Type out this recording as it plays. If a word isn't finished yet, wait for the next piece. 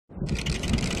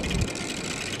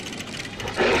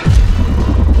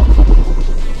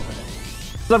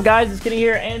What's up, guys? It's Kenny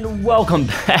here, and welcome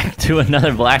back to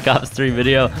another Black Ops 3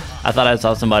 video. I thought I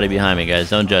saw somebody behind me, guys.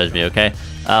 Don't judge me, okay?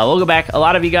 We'll go back. A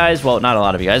lot of you guys, well, not a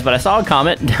lot of you guys, but I saw a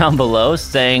comment down below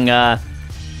saying,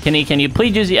 Kenny, can you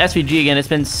please use the SVG again? It's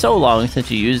been so long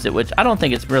since you used it, which I don't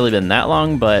think it's really been that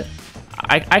long, but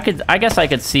I guess I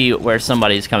could see where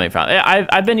somebody's coming from.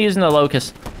 I've been using the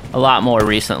Locust a lot more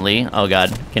recently. Oh,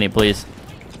 God. Can you please?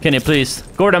 Can you please?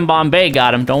 Gordon Bombay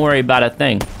got him. Don't worry about a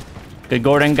thing. Good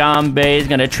Gordon Bombay is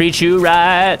gonna treat you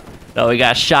right. Oh, we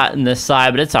got shot in the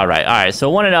side, but it's all right. All right, so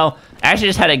want to know? I actually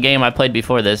just had a game I played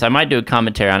before this. I might do a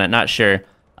commentary on it. Not sure.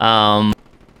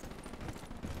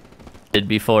 Did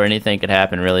before anything could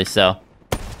happen, really. So,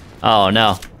 oh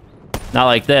no, not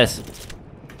like this.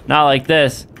 Not like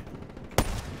this.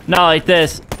 Not like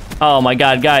this. Oh my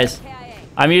God, guys.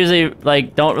 I'm usually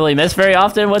like don't really miss very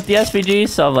often with the SVG,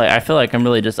 so like I feel like I'm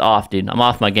really just off, dude. I'm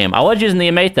off my game. I was using the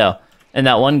M8 though in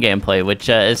that one gameplay, which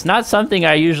is not something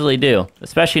I usually do,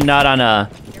 especially not on a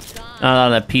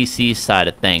PC side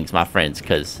of things, my friends,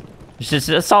 because it's just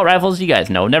assault rifles. You guys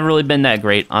know, never really been that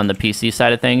great on the PC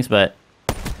side of things, but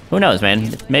who knows,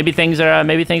 man? Maybe things are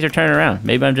turning around.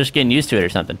 Maybe I'm just getting used to it or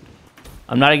something.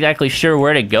 I'm not exactly sure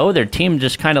where to go. Their team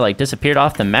just kind of like disappeared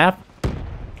off the map,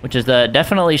 which is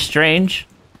definitely strange.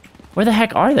 Where the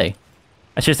heck are they?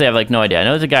 I seriously have like no idea. I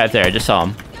know there's a guy up there. I just saw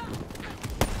him.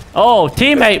 Oh,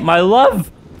 teammate, my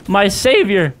love, my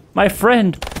savior, my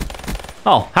friend.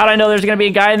 Oh, how did I know there's gonna be a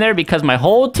guy in there? Because my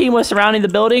whole team was surrounding the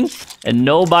building and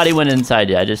nobody went inside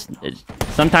yet.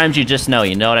 Sometimes you just know,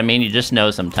 you know what I mean? You just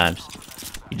know sometimes.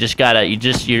 You just gotta,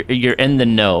 you're in the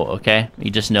know, okay?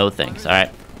 You just know things, all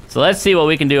right? So let's see what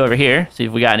we can do over here. See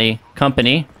if we got any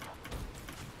company.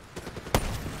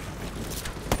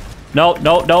 No,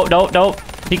 no, no, no, no.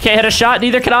 He can't hit a shot,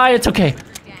 neither can I. It's okay.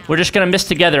 We're just gonna miss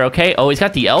together, okay? Oh, he's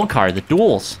got the L car, the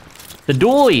duels. The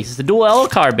dualies, the dual L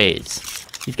car bays.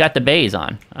 He's got the bays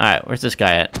on. All right, where's this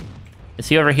guy at? Is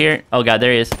he over here? Oh God,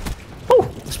 there he is. Woo!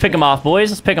 Let's pick him off, boys.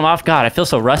 Let's pick him off. God, I feel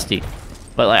so rusty.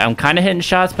 But like, I'm kind of hitting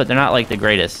shots, but they're not like the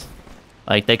greatest.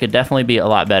 Like, they could definitely be a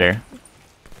lot better.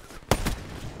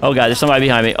 Oh God, there's somebody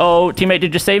behind me. Oh, teammate,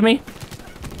 did you save me?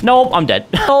 Nope, I'm dead.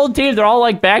 The whole team, they're all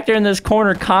like back there in this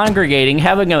corner congregating,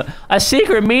 having a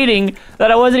secret meeting that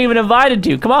I wasn't even invited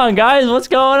to. Come on, guys, what's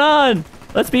going on?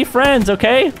 Let's be friends,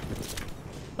 okay?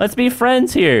 Let's be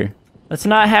friends here. Let's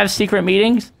not have secret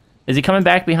meetings. Is he coming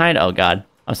back behind? Oh God,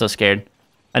 I'm so scared.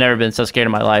 I've never been so scared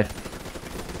in my life.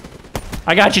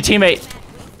 I got you, teammate.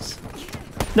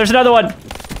 There's another one.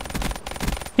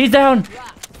 He's down.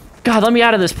 God, let me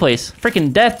out of this place.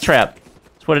 Freaking death trap.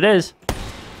 That's what it is.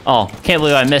 Oh, can't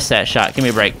believe I missed that shot. Give me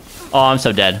a break. Oh, I'm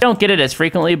so dead. I don't get it as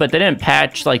frequently, but they didn't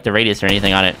patch like the radius or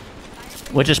anything on it,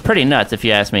 which is pretty nuts if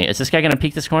you ask me. Is this guy gonna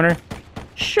peek this corner?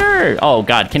 Sure. Oh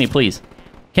God, Kenny, please.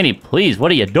 Kenny, please,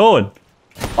 what are you doing?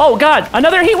 Oh God,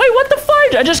 another heat wave. What the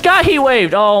fudge? I just got heat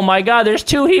waved. Oh my God, there's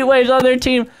 2 heat waves on their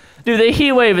team. Dude, the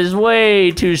heat wave is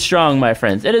way too strong, my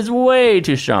friends. It is way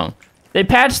too strong. They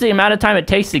patched the amount of time it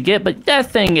takes to get, but that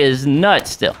thing is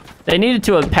nuts still. They needed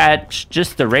to have patched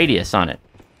just the radius on it.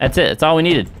 That's it. That's all we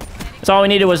needed. That's all we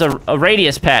needed was a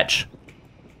radius patch.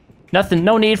 Nothing.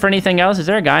 No need for anything else. Is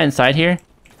there a guy inside here?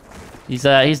 He's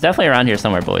definitely around here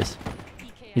somewhere, boys.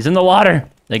 He's in the water.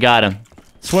 They got him.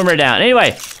 Swimmer down.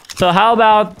 Anyway, so how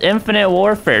about Infinite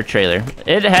Warfare trailer?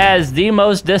 It has the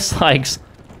most dislikes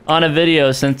on a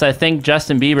video since I think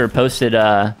Justin Bieber posted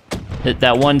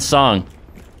that one song.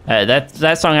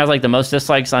 That song has like the most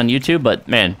dislikes on YouTube, but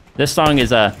man, this song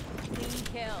is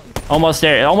almost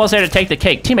there to take the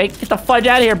cake. Teammate, get the fudge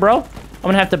out of here, bro. I'm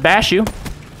gonna have to bash you.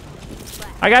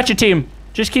 I got you, team.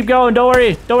 Just keep going. Don't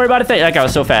worry about a thing. That guy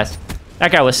was so fast.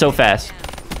 That guy was so fast.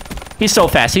 He's so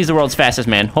fast. He's the world's fastest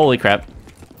man. Holy crap.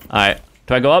 All right,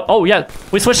 do I go up? Oh yeah,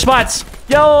 we switched spots.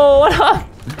 Yo, what up?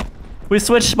 We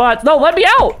switched spots. No, let me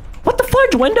out. What the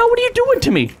fudge, window? What are you doing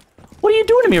to me? What are you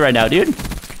doing to me right now, dude?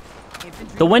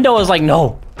 The window is like,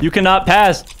 no, you cannot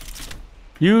pass.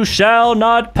 You shall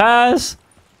not pass.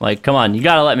 Like, come on, you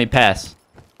gotta let me pass.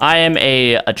 I am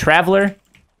a traveler,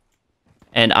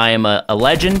 and I am a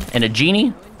legend, and a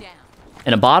genie,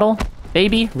 and a bottle.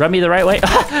 Baby, rub me the right way.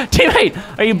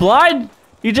 Teammate, are you blind?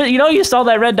 You saw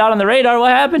that red dot on the radar.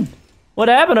 What happened? What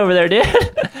happened over there, dude?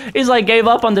 He's like, gave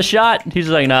up on the shot. He's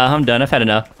like, nah, I'm done. I've had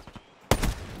enough.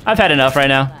 I've had enough right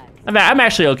now. I'm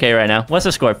actually okay right now. What's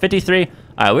the score? 53?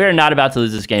 All right, we are not about to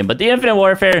lose this game. But the Infinite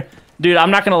Warfare, dude,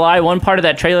 I'm not going to lie. One part of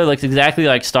that trailer looks exactly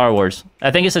like Star Wars.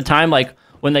 I think it's a time like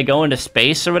when they go into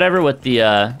space or whatever with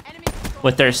the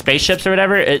with their spaceships or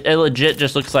whatever. It legit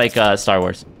just looks like Star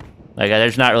Wars. Like,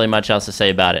 there's not really much else to say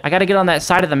about it. I got to get on that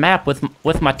side of the map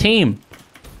with my team,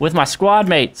 with my squad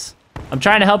mates. I'm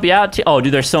trying to help you out. Oh,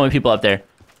 dude, there's so many people up there.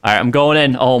 All right, I'm going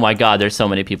in. Oh my God, there's so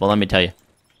many people. Let me tell you.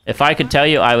 If I could tell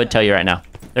you, I would tell you right now.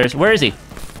 Where is he?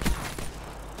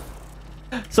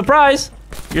 Surprise!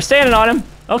 You're standing on him.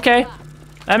 Okay.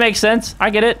 That makes sense. I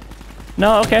get it.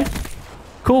 No, okay.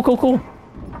 Cool, cool, cool.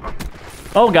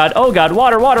 Oh God,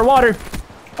 water, water, water.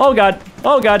 Oh God,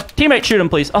 teammate, shoot him,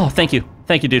 please. Oh, thank you,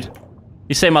 dude.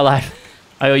 You saved my life.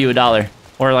 I owe you $1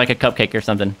 or like a cupcake or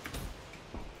something.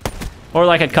 Or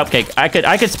like a cupcake.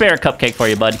 I could spare a cupcake for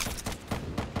you, bud.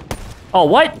 Oh,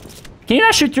 what? Can you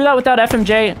not shoot through that without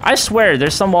FMJ? I swear,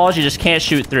 there's some walls you just can't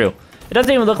shoot through. It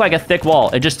doesn't even look like a thick wall.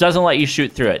 It just doesn't let you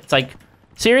shoot through it. It's like,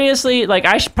 seriously, like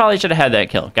I probably should have had that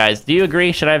kill. Guys, do you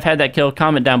agree? Should I have had that kill?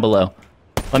 Comment down below.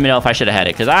 Let me know if I should have had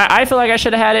it, because I feel like I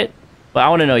should have had it, but I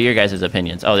want to know your guys'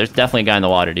 opinions. Oh, there's definitely a guy in the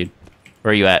water, dude.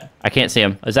 Where are you at? I can't see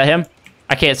him. Is that him?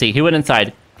 I can't see. He went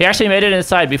inside. He actually made it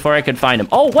inside before I could find him.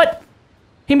 Oh, what?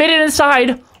 He made it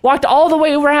inside, walked all the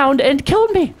way around, and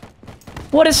killed me.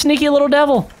 What a sneaky little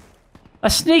devil. A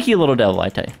sneaky little devil, I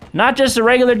tell you. Not just a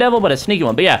regular devil, but a sneaky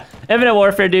one. But yeah, Infinite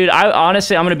Warfare, dude.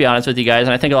 Honestly, I'm gonna be honest with you guys,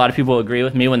 and I think a lot of people agree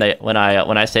with me when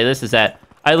I say this, is that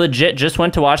I legit just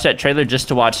went to watch that trailer just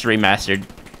to watch the remastered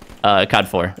COD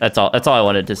 4. That's all I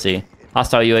wanted to see.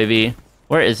 Hostile UAV.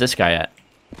 Where is this guy at?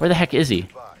 Where the heck is he?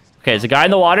 Okay, there's a guy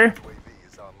in the water.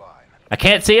 I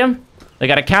can't see him. They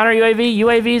got a counter UAV,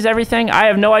 UAVs, everything. I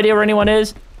have no idea where anyone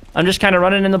is. I'm just kind of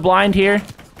running in the blind here.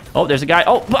 Oh, there's a guy.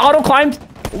 Oh, auto climbed.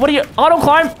 What are you? Auto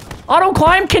climb? Auto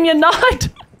climb? Can you not?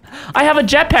 I have a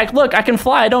jetpack. Look, I can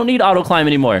fly. I don't need auto climb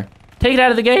anymore. Take it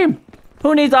out of the game.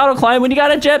 Who needs auto climb when you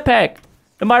got a jetpack?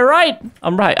 Am I right?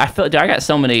 I'm right. I feel, dude, I got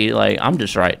so many, like, I'm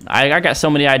just right. I got so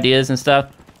many ideas and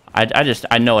stuff. I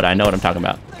know what I'm talking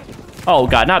about. Oh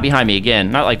God, not behind me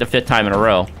again. Not like the 5th time in a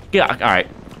row. Yeah, all right.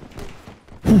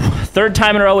 3rd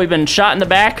time in a row we've been shot in the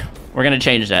back. We're gonna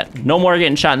change that. No more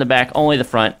getting shot in the back, only the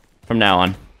front from now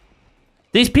on.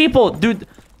 These people, dude,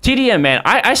 TDM, man,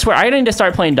 I swear, I need to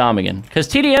start playing Dom again. Because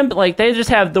TDM, like, they just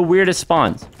have the weirdest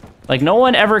spawns. Like, no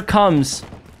one ever comes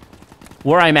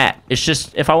where I'm at. It's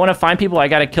just, if I want to find people, I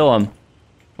gotta kill them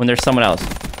when there's someone else.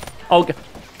 Oh,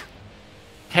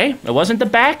 okay, it wasn't the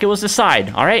back, it was the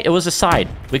side, all right? It was the side.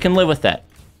 We can live with that.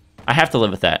 I have to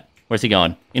live with that. Where's he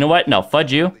going? You know what? No,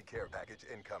 fudge you.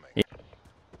 Yeah.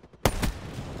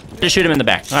 Just shoot him in the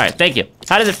back. All right, thank you.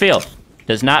 How does it feel?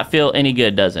 Does not feel any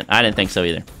good, does it? I didn't think so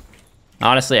either.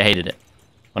 Honestly, I hated it.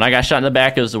 When I got shot in the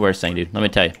back, it was the worst thing, dude. Let me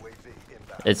tell you.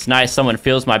 It's nice someone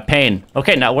feels my pain.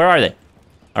 Okay, now where are they?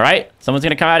 All right, someone's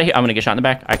gonna come out of here. I'm gonna get shot in the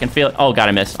back. I can feel it. Oh God,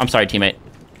 I missed. I'm sorry, teammate.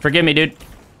 Forgive me, dude.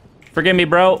 Forgive me,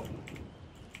 bro.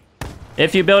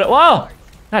 If you build it, whoa!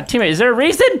 God, teammate, is there a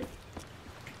reason?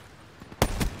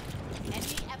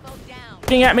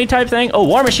 Looking at me type thing. Oh,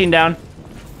 war machine down.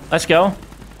 Let's go.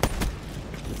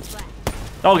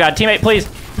 Oh God, teammate, please,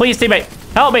 please, teammate,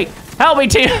 help me,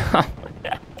 team.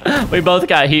 We both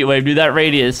got heat wave, dude. That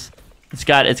radius, it's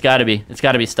got to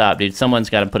be stopped, dude. Someone's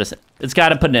got to put us. It's got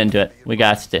to put an end to it. We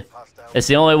got to. It's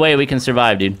the only way we can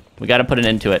survive, dude. We got to put an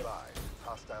end to it.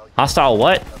 Hostile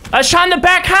what? A shot in the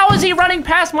back. How is he running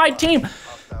past my team?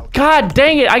 God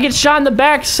dang it! I get shot in the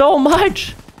back so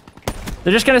much.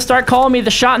 They're just gonna start calling me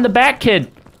the shot in the back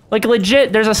kid. Like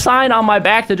legit, there's a sign on my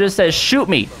back that just says shoot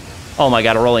me. Oh my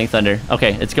God, a rolling thunder.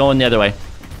 Okay, it's going the other way.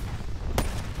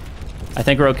 I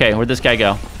think we're okay. Where'd this guy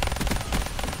go?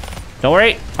 Don't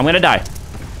worry, I'm gonna die.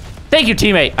 Thank you,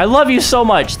 teammate. I love you so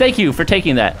much. Thank you for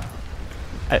taking that.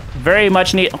 I very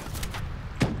much need...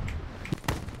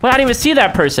 Well, I didn't even see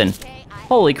that person.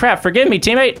 Holy crap, forgive me,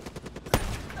 teammate.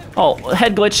 Oh,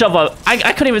 head glitch of a...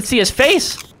 I couldn't even see his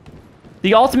face.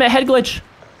 The ultimate head glitch.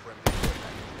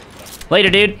 Later,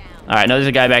 dude. All right, no, there's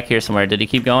a guy back here somewhere. Did he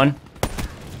keep going?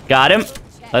 Got him.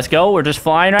 Let's go. We're just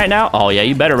flying right now. Oh, yeah,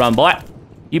 you better run, boy.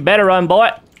 You better run,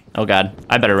 boy. Oh, God.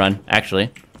 I better run,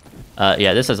 actually.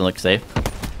 Yeah, this doesn't look safe.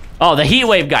 Oh, the heat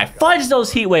wave guy. Fudge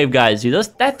those heat wave guys, dude.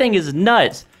 That thing is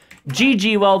nuts.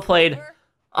 GG, well played.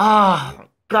 Ah, oh,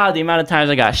 God, the amount of times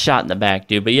I got shot in the back,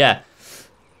 dude. But, yeah,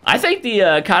 I think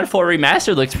the COD 4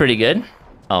 Remastered looks pretty good.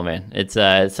 Oh, man, it's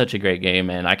such a great game,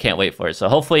 man. I can't wait for it. So,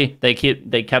 hopefully, they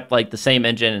kept, like, the same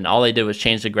engine, and all they did was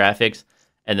change the graphics.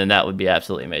 And then that would be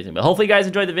absolutely amazing. But hopefully you guys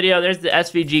enjoyed the video. There's the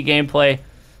SVG gameplay.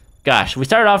 Gosh, we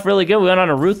started off really good. We went on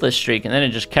a ruthless streak, and then it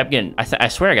just kept getting... I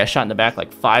swear I got shot in the back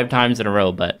like 5 times in a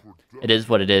row, but it is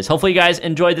what it is. Hopefully you guys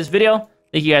enjoyed this video.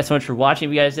 Thank you guys so much for watching.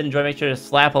 If you guys did enjoy, make sure to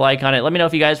slap a like on it. Let me know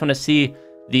if you guys want to see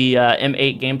the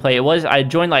M8 gameplay. I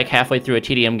joined like halfway through a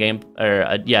TDM game, or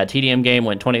TDM game,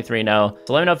 went 23-0.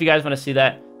 So let me know if you guys want to see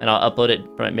that, and I'll upload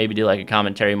it, maybe do like a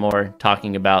commentary more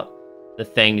talking about the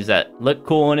things that look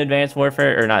cool in Advanced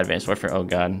Warfare, or not Advanced Warfare, oh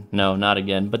god, no, not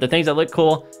again, but the things that look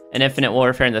cool in Infinite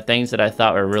Warfare and the things that I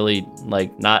thought were really,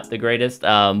 like, not the greatest.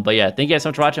 But yeah, thank you guys so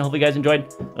much for watching. Hope you guys enjoyed,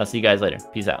 and I'll see you guys later.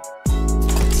 Peace out.